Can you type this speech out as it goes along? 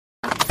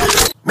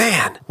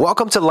Man,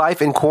 welcome to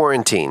life in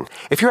quarantine.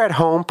 If you're at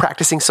home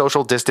practicing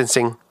social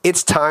distancing,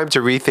 it's time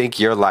to rethink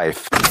your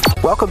life.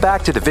 Welcome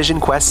back to the Vision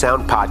Quest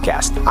Sound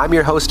Podcast. I'm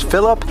your host,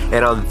 Philip,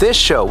 and on this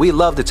show, we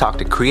love to talk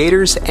to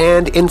creators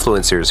and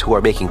influencers who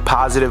are making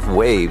positive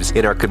waves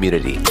in our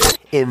community.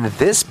 In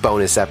this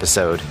bonus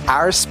episode,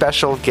 our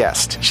special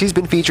guest, she's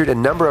been featured a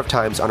number of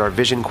times on our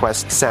Vision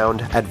Quest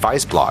Sound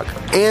advice blog,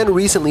 and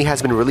recently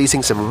has been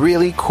releasing some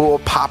really cool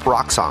pop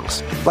rock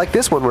songs, like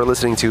this one we're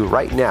listening to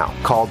right now,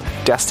 called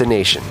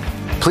Destination.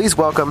 Please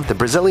welcome the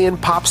Brazilian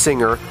pop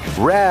singer,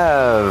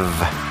 Rev.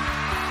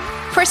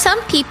 For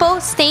some people,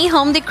 staying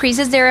home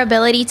decreases their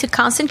ability to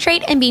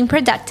concentrate and being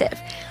productive.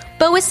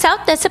 But with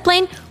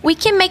self-discipline, we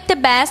can make the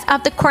best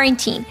of the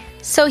quarantine.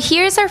 So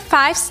here's our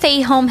 5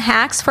 stay-home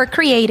hacks for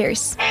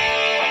creators.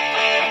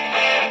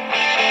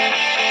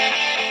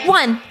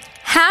 1.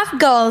 Have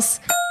goals.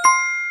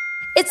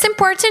 It's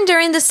important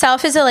during the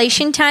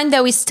self-isolation time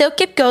that we still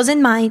keep goals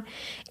in mind.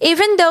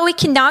 Even though we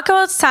cannot go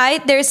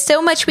outside, there is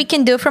so much we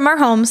can do from our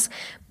homes.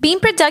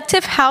 Being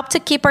productive helps to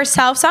keep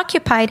ourselves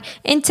occupied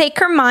and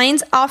take our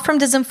minds off from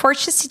this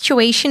unfortunate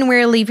situation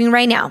we're living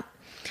right now.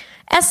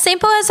 As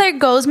simple as our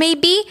goals may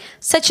be,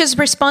 such as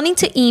responding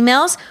to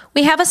emails,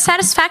 we have a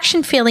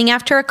satisfaction feeling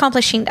after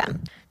accomplishing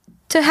them.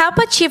 To help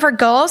achieve our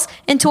goals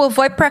and to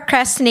avoid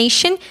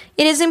procrastination,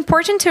 it is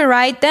important to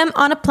write them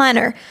on a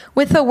planner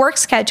with a work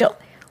schedule.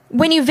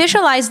 When you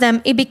visualize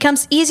them, it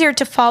becomes easier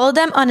to follow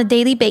them on a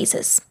daily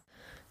basis.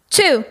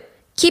 2.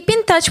 Keep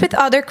in touch with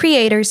other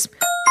creators.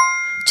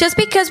 Just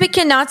because we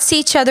cannot see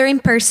each other in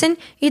person,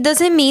 it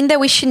doesn't mean that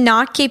we should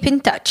not keep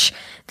in touch.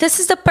 This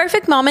is the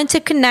perfect moment to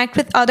connect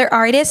with other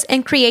artists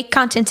and create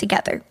content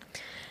together.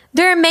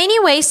 There are many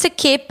ways to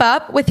keep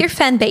up with your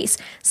fan base.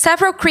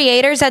 Several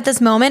creators at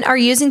this moment are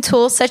using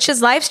tools such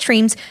as live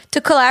streams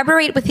to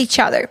collaborate with each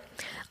other.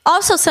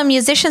 Also, some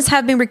musicians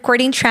have been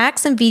recording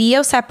tracks and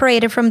videos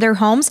separated from their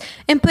homes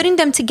and putting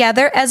them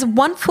together as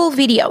one full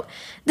video.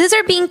 These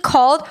are being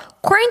called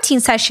quarantine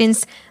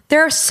sessions. They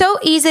are so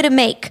easy to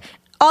make.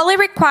 All it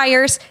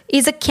requires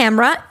is a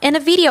camera and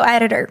a video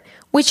editor,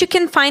 which you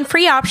can find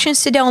free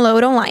options to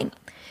download online.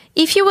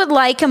 If you would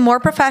like a more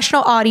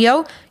professional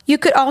audio, you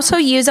could also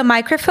use a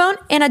microphone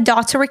and a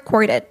DAW to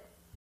record it.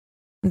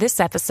 This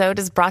episode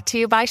is brought to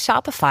you by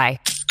Shopify.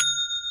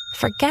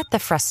 Forget the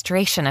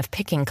frustration of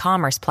picking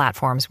commerce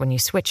platforms when you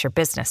switch your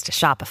business to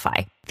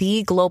Shopify,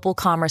 the global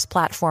commerce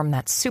platform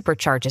that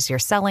supercharges your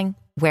selling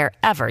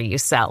wherever you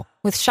sell.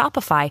 With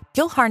Shopify,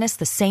 you'll harness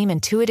the same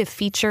intuitive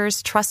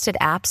features, trusted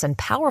apps, and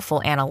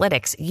powerful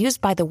analytics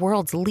used by the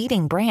world's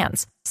leading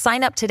brands.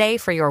 Sign up today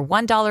for your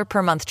 $1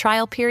 per month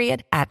trial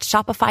period at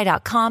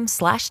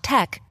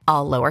shopify.com/tech,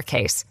 all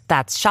lowercase.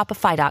 That's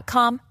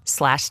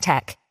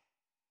shopify.com/tech.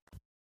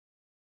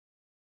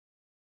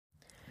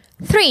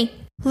 3.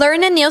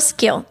 Learn a new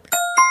skill.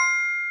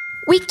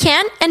 We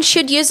can and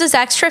should use this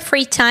extra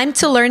free time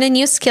to learn a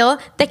new skill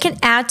that can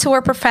add to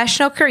our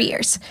professional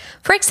careers.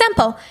 For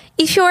example,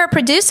 if you are a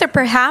producer,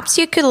 perhaps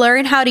you could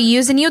learn how to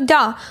use a new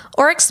DAW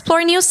or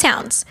explore new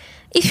sounds.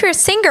 If you're a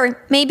singer,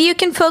 maybe you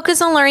can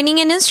focus on learning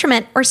an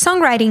instrument or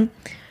songwriting.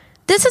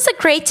 This is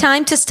a great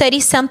time to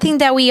study something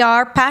that we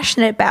are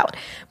passionate about,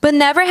 but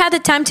never had the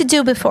time to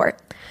do before.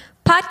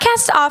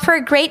 Podcasts offer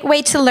a great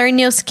way to learn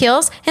new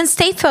skills and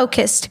stay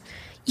focused.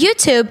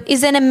 YouTube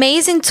is an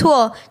amazing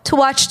tool to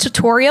watch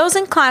tutorials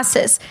and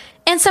classes,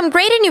 and some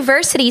great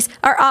universities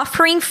are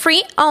offering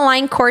free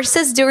online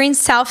courses during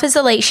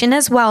self-isolation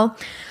as well.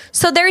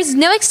 So there is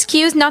no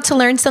excuse not to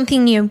learn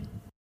something new.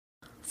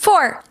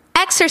 4.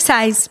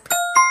 Exercise.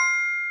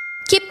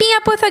 Keeping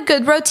up with a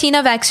good routine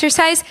of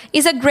exercise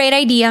is a great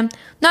idea,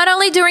 not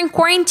only during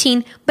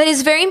quarantine, but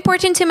it's very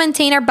important to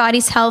maintain our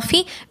bodies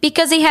healthy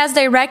because it has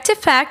direct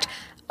effect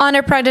on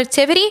our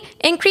productivity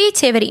and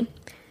creativity.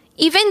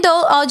 Even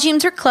though all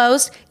gyms are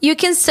closed, you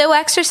can still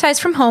exercise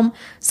from home.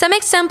 Some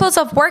examples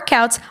of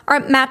workouts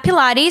are mat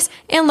Pilates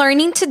and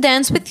learning to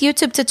dance with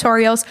YouTube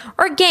tutorials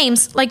or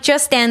games like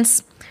Just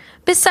Dance.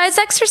 Besides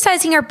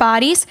exercising our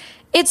bodies,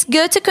 it's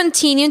good to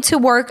continue to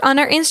work on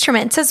our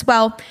instruments as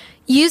well,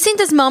 using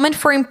this moment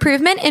for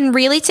improvement and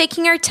really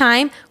taking our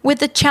time with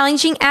the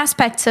challenging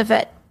aspects of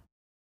it.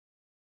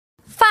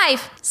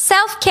 5.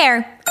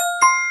 Self-care.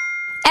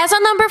 As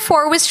on number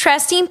 4, we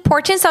stress the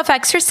importance of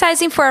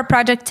exercising for our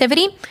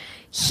productivity.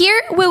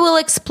 Here, we will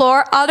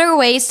explore other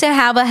ways to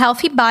have a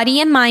healthy body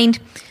and mind.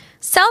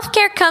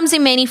 Self-care comes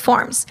in many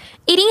forms.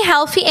 Eating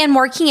healthy and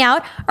working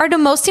out are the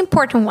most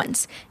important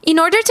ones. In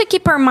order to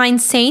keep our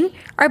mind sane,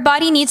 our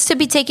body needs to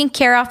be taken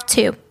care of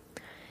too.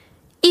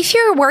 If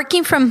you're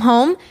working from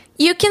home,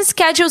 you can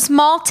schedule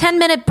small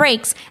 10-minute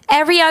breaks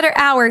every other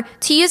hour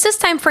to use this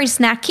time for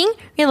snacking,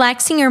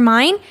 relaxing your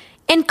mind,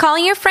 and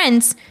calling your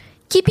friends.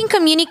 Keeping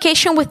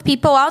communication with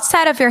people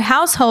outside of your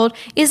household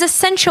is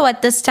essential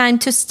at this time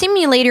to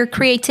stimulate your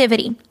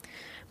creativity.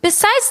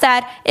 Besides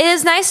that, it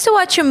is nice to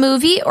watch a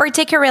movie or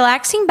take a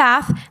relaxing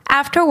bath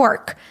after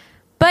work.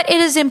 But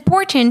it is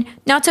important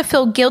not to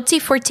feel guilty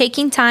for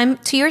taking time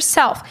to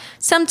yourself.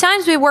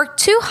 Sometimes we work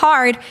too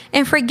hard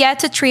and forget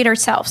to treat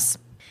ourselves.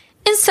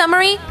 In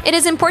summary, it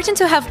is important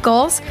to have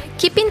goals,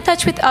 keep in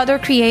touch with other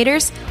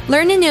creators,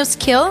 learn a new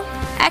skill,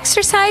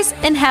 exercise,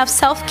 and have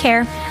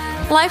self-care.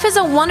 Life is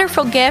a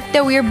wonderful gift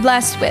that we are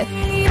blessed with.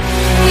 We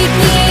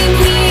came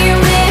here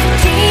with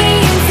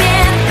dreams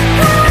and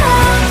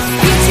hopes.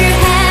 Future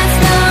has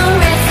no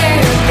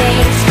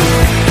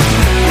reservations.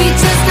 We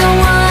just don't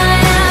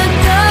wanna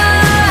go.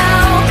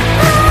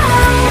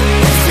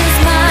 This is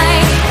my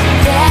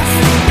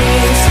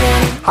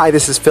destination. Hi,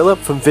 this is Philip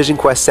from Vision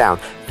Quest Sound.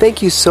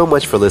 Thank you so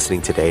much for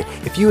listening today.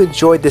 If you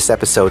enjoyed this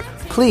episode,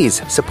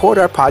 please support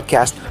our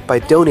podcast by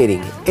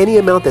donating any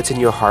amount that's in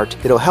your heart.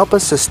 It'll help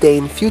us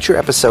sustain future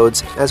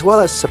episodes as well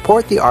as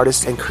support the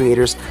artists and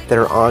creators that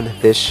are on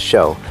this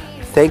show.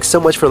 Thanks so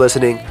much for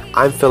listening.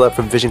 I'm Philip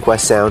from Vision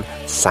Quest Sound,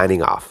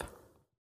 signing off.